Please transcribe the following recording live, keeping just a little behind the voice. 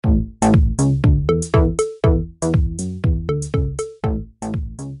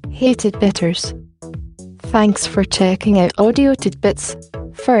Hey Tidbitters. Thanks for checking out Audio Tidbits.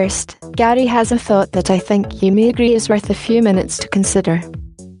 First, Gary has a thought that I think you may agree is worth a few minutes to consider.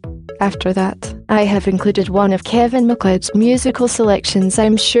 After that, I have included one of Kevin MacLeod's musical selections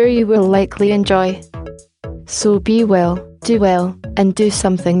I'm sure you will likely enjoy. So be well, and do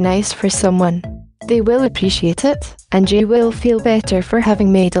something nice for someone. They will appreciate it, and you will feel better for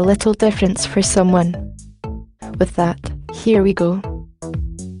having made a little difference for someone. With that, here we go.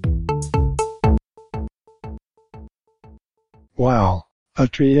 Wow, a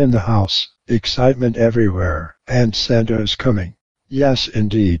tree in the house, excitement everywhere, and Santa's coming. Yes,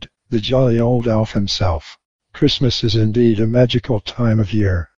 indeed, the jolly old elf himself. Christmas is indeed a magical time of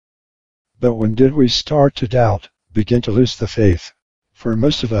year. But when did we start to doubt, begin to lose the faith? For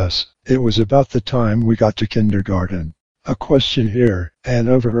most of us, it was about the time we got to kindergarten. A question here, an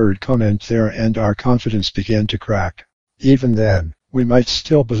overheard comment there, and our confidence began to crack. Even then, we might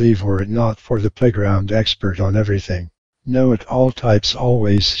still believe were it not for the playground expert on everything. Know-it-all types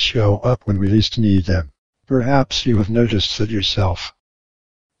always show up when we least need them. Perhaps you have noticed that yourself.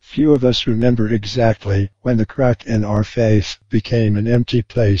 Few of us remember exactly when the crack in our faith became an empty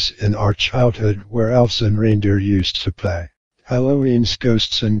place in our childhood where elves and reindeer used to play. Halloween's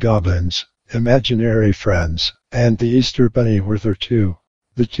ghosts and goblins, imaginary friends, and the Easter Bunny were there too.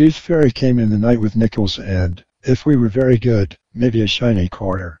 The Tooth Fairy came in the night with nickels and, if we were very good, maybe a shiny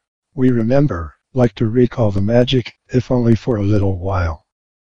quarter. We remember, like to recall the magic, if only for a little while.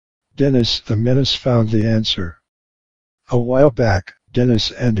 Dennis the Menace found the answer. A while back,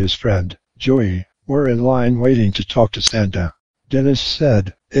 Dennis and his friend, Joey, were in line waiting to talk to Santa. Dennis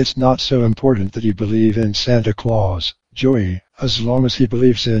said, "It's not so important that you believe in Santa Claus, Joey, as long as he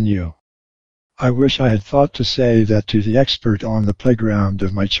believes in you." I wish I had thought to say that to the expert on the playground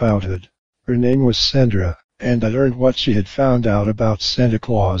of my childhood. Her name was Sandra, and I learned what she had found out about Santa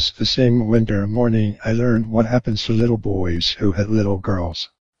Claus the same winter morning I learned what happens to little boys who had little girls.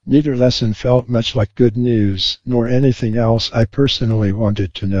 Neither lesson felt much like good news, nor anything else I personally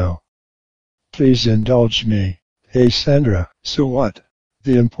wanted to know. Please indulge me. Hey Sandra, so what?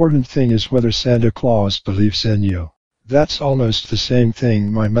 The important thing is whether Santa Claus believes in you. That's almost the same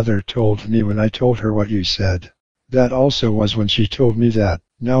thing my mother told me when I told her what you said. That also was when she told me that,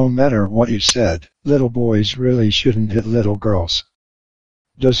 no matter what you said, little boys really shouldn't hit little girls.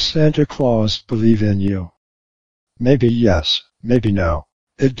 Does Santa Claus believe in you? Maybe yes, maybe no.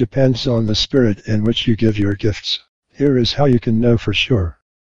 It depends on the spirit in which you give your gifts. Here is how you can know for sure.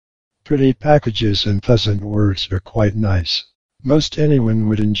 Pretty packages and pleasant words are quite nice. Most anyone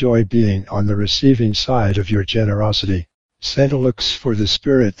would enjoy being on the receiving side of your generosity. Santa looks for the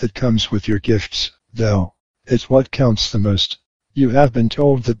spirit that comes with your gifts, though. It's what counts the most. You have been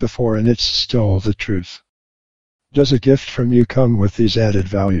told that before, and it's still the truth. Does a gift from you come with these added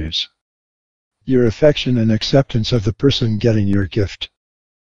values? Your affection and acceptance of the person getting your gift.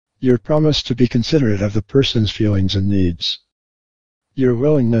 Your promise to be considerate of the person's feelings and needs. Your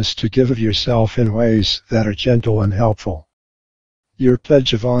willingness to give of yourself in ways that are gentle and helpful. Your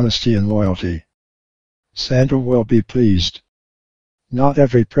pledge of honesty and loyalty. Santa will be pleased. Not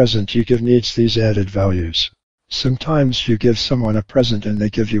every present you give needs these added values. Sometimes you give someone a present and they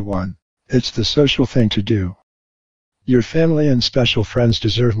give you one. It's the social thing to do. Your family and special friends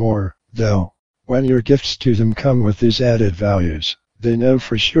deserve more, though. When your gifts to them come with these added values, they know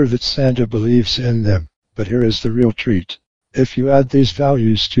for sure that Santa believes in them. But here is the real treat. If you add these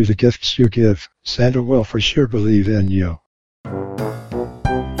values to the gifts you give, Santa will for sure believe in you.